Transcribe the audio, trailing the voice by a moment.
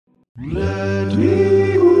Let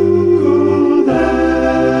me Google that.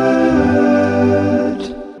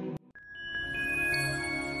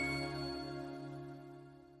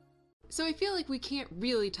 So I feel like we can't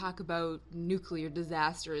really talk about nuclear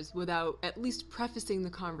disasters without at least prefacing the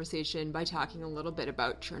conversation by talking a little bit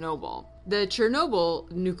about Chernobyl. The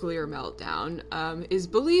Chernobyl nuclear meltdown is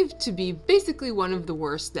believed to be basically one of the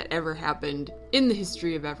worst that ever happened in the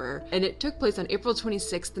history of ever, and it took place on April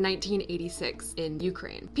 26th, 1986 in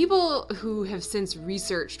Ukraine. People who have since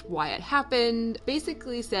researched why it happened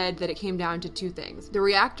basically said that it came down to two things. The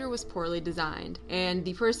reactor was poorly designed, and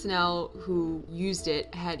the personnel who used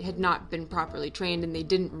it had not been properly trained, and they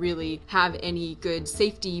didn't really have any good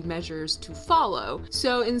safety measures to follow.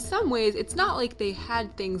 So in some ways, it's not like they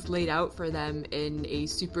had things laid out for them in a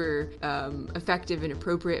super effective and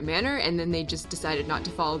appropriate manner, and then they just decided not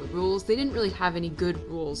to follow the rules. They didn't really have any good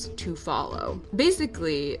rules to follow.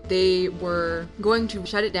 Basically, they were going to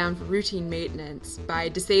shut it down for routine maintenance by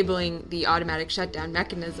disabling the automatic shutdown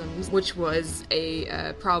mechanisms, which was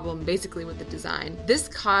a problem basically with the design. This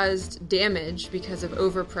caused damage because of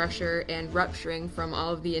overpressure and rupturing from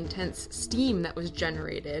all of the intense steam that was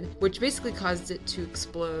generated, which basically caused it to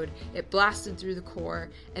explode. It blasted through the core,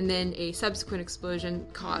 and then a subsequent explosion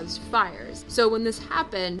caused fires. So when this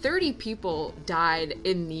happened, 30 people died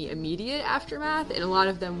in the immediate aftermath, and a lot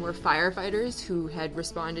of them were firefighters who had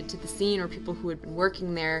responded to the scene or people who had been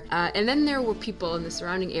working there. And then there were people in the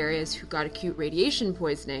surrounding areas who got acute radiation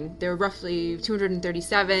poisoning. There were roughly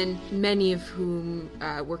 237, many of whom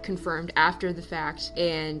were confirmed after the fact,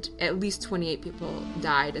 and at least 28 people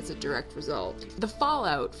died as a direct result. The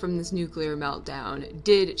fallout from this nuclear meltdown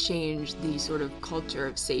did change the sort of culture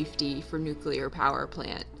of safety for nuclear power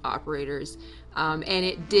plant operators. And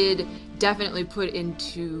it did definitely put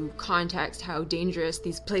into context how dangerous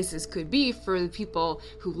these places could be for the people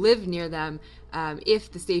who live near them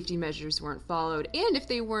if the safety measures weren't followed, and if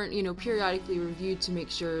they weren't, periodically reviewed to make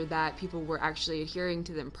sure that people were actually adhering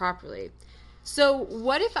to them properly. So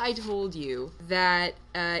what if I told you that,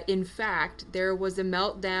 in fact, there was a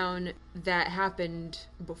meltdown that happened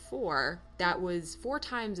before that was 4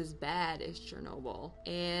 times as bad as Chernobyl,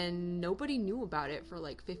 and nobody knew about it for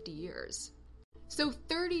like 50 years? So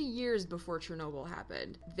 30 years before Chernobyl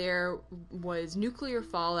happened, there was nuclear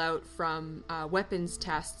fallout from weapons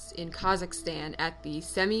tests in Kazakhstan at the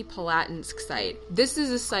Semipalatinsk site. This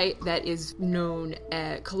is a site that is known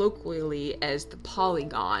colloquially as the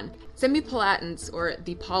Polygon. Semipalatinsk, or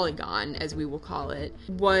the Polygon as we will call it,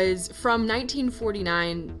 was from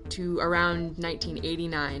 1949 to around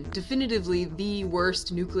 1989 definitively the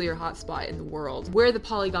worst nuclear hotspot in the world. Where the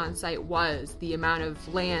Polygon site was, the amount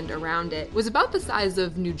of land around it, was about the size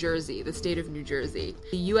of New Jersey, the state of New Jersey.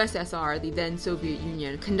 The USSR, the then Soviet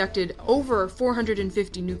Union, conducted over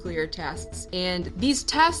 450 nuclear tests, and these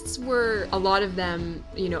tests were, a lot of them,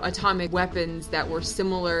 atomic weapons that were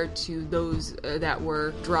similar to those that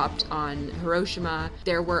were dropped on Hiroshima.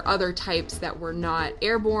 There were other types that were not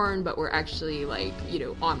airborne, but were actually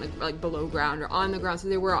on the, below ground or on the ground. So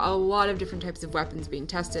there were a lot of different types of weapons being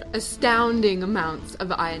tested. Astounding amounts of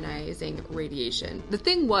ionizing radiation. The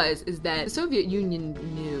thing is that the Soviet Union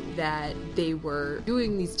knew that they were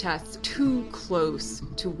doing these tests too close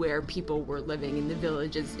to where people were living in the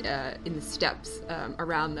villages, in the steppes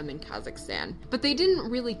around them in Kazakhstan. But they didn't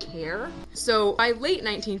really care. So by late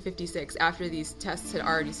 1956, after these tests had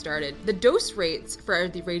already started, the dose rates for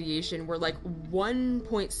the radiation were like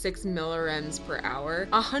 1.6 millirems per hour,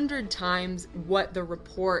 100 times what the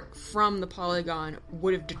report from the Polygon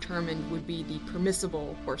would have determined would be the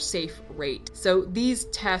permissible or safe rate. So these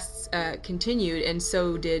tests continued, and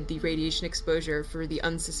so did the radiation exposure for the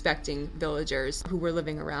unsuspecting villagers who were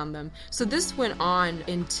living around them. So this went on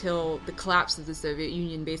until the collapse of the Soviet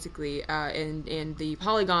Union, basically, and the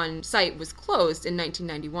Polygon site was closed in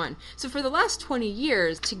 1991. So for the last 20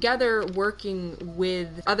 years, together working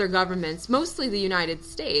with other governments, mostly the United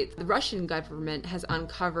States, the Russian government has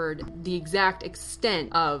uncovered the exact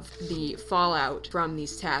extent of the fallout from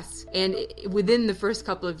these tests. And within the first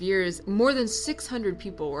couple of years, more than 600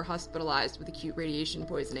 people were hospitalized with acute radiation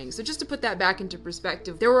poisoning. So just to put that back into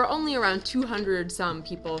perspective, there were only around 200 some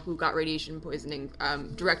people who got radiation poisoning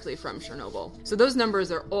directly from Chernobyl. So those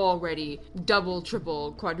numbers are already double,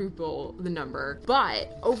 triple, quadruple the number.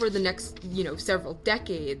 But over the next, several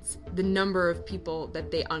decades, the number of people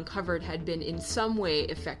that they uncovered had been in some way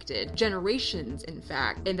affected, generations in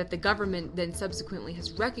fact, and that the government then subsequently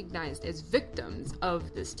has recognized as victims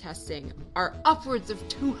of this testing are upwards of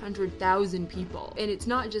 200,000 people. And it's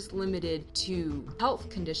not just limited to health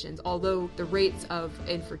conditions, although the rates of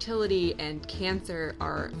infertility and cancer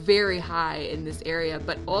are very high in this area,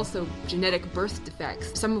 but also genetic birth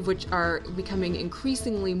defects, some of which are becoming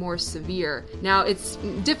increasingly more severe. Now, it's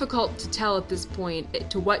difficult to tell at this point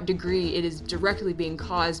to what degree it is directly being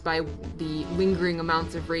caused by the lingering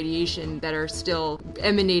amounts of radiation that are still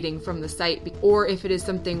emanating from the site, or if it is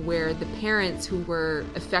something where the parents who were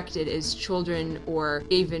affected as children or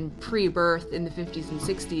even pre-birth in the 50s and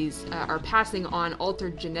 60s are passing on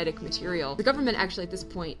altered genetic material. The government actually at this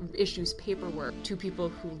point issues paperwork to people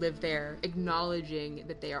who live there acknowledging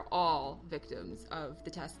that they are all victims of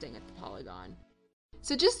the testing at the polygon.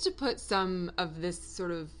 So just to put some of this sort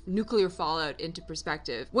of nuclear fallout into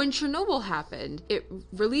perspective, when Chernobyl happened, it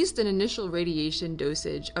released an initial radiation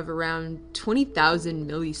dosage of around 20,000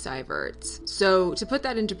 millisieverts. So to put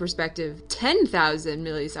that into perspective, 10,000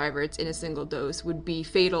 millisieverts in a single dose would be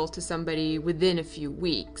fatal to somebody within a few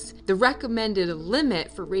weeks. The recommended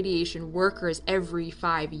limit for radiation workers every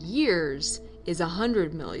 5 years is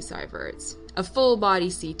 100 millisieverts. A full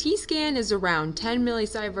body CT scan is around 10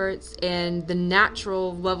 millisieverts, and the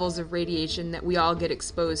natural levels of radiation that we all get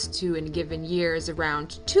exposed to in a given year is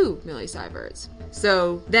around 2 millisieverts.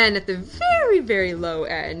 So then at the very, very low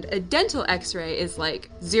end, a dental x-ray is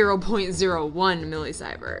like 0.01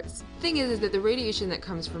 millisieverts. The thing is that the radiation that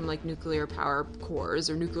comes from like nuclear power cores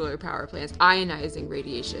or nuclear power plants, ionizing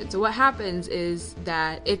radiation. So what happens is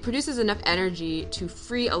that it produces enough energy to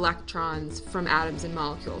free electrons from atoms and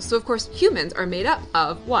molecules. So of course humans are made up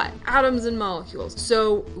of what? Atoms and molecules.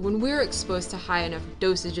 So when we're exposed to high enough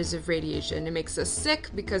dosages of radiation, it makes us sick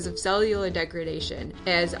because of cellular degradation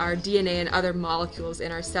as our DNA and other molecules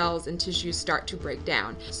in our cells and tissues start to break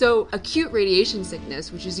down. So acute radiation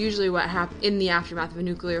sickness, which is usually what happens in the aftermath of a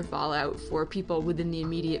nuclear fallout for people within the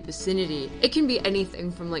immediate vicinity, it can be anything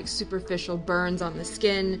from like superficial burns on the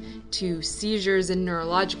skin to seizures and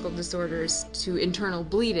neurological disorders to internal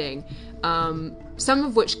bleeding. Some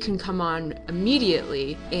of which can come on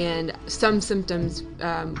immediately, and some symptoms,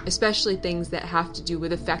 especially things that have to do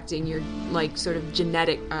with affecting your like sort of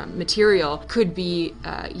genetic material, could be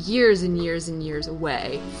years and years and years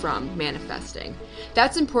away from manifesting.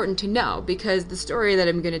 That's important to know because the story that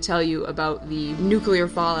I'm going to tell you about the nuclear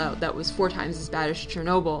fallout that was 4 times as bad as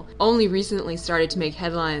Chernobyl only recently started to make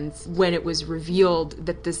headlines when it was revealed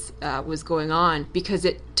that this was going on, because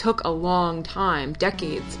it took a long time,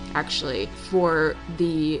 decades actually, for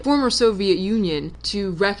the former Soviet Union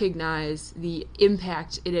to recognize the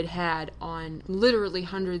impact it had had on literally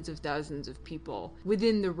hundreds of thousands of people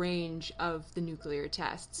within the range of the nuclear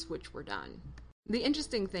tests which were done. The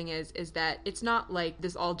interesting thing is that it's not like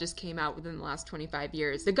this all just came out within the last 25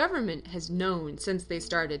 years. The government has known since they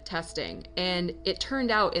started testing, and it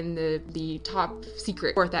turned out in the top secret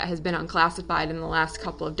report that has been unclassified in the last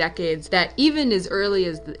couple of decades that even as early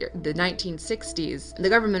as the 1960s, the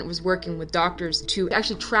government was working with doctors to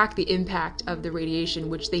actually track the impact of the radiation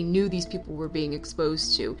which they knew these people were being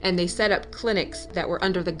exposed to. And they set up clinics that were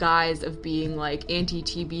under the guise of being like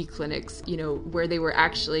anti-TB clinics, you know, where they were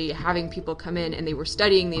actually having people come in and they were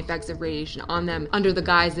studying the effects of radiation on them under the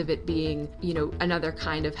guise of it being, you know, another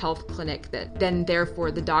kind of health clinic that then therefore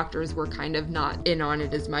the doctors were kind of not in on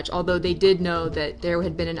it as much, although they did know that there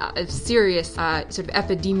had been a serious sort of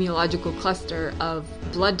epidemiological cluster of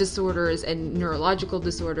blood disorders and neurological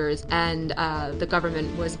disorders, and the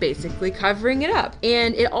government was basically covering it up.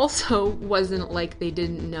 And it also wasn't like they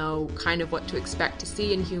didn't know kind of what to expect to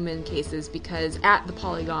see in human cases, because at the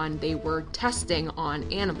polygon they were testing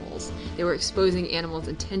on animals. They were exposing animals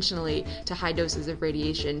intentionally to high doses of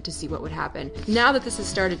radiation to see what would happen. Now that this has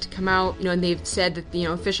started to come out, you know, and they've said that, you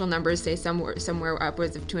know, official numbers say somewhere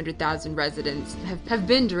upwards of 200,000 residents have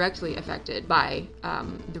been directly affected by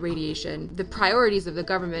the radiation. The priorities of the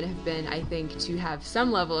government have been, I think, to have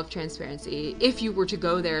some level of transparency. If you were to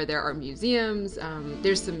go there, there are museums.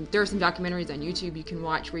 There are some documentaries on YouTube you can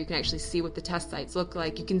watch where you can actually see what the test sites look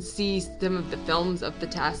like. You can see some of the films of the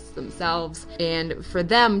tests themselves. And for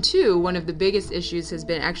them too, one of the biggest issues has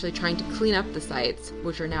been actually trying to clean up the sites,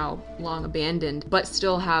 which are now long abandoned, but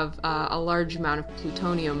still have a large amount of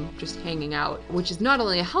plutonium just hanging out, which is not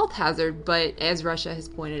only a health hazard, but as Russia has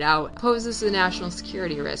pointed out, poses a national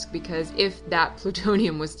security risk, because if that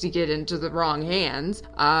plutonium was to get into the wrong hands,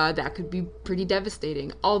 that could be pretty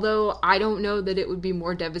devastating. Although I don't know that it would be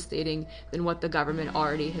more devastating than what the government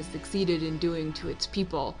already has succeeded in doing to its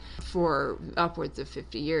people for upwards of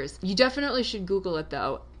 50 years. You definitely should Google it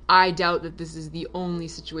though. I doubt that this is the only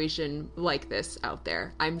situation like this out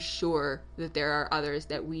there. I'm sure that there are others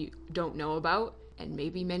that we don't know about, and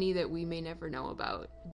maybe many that we may never know about.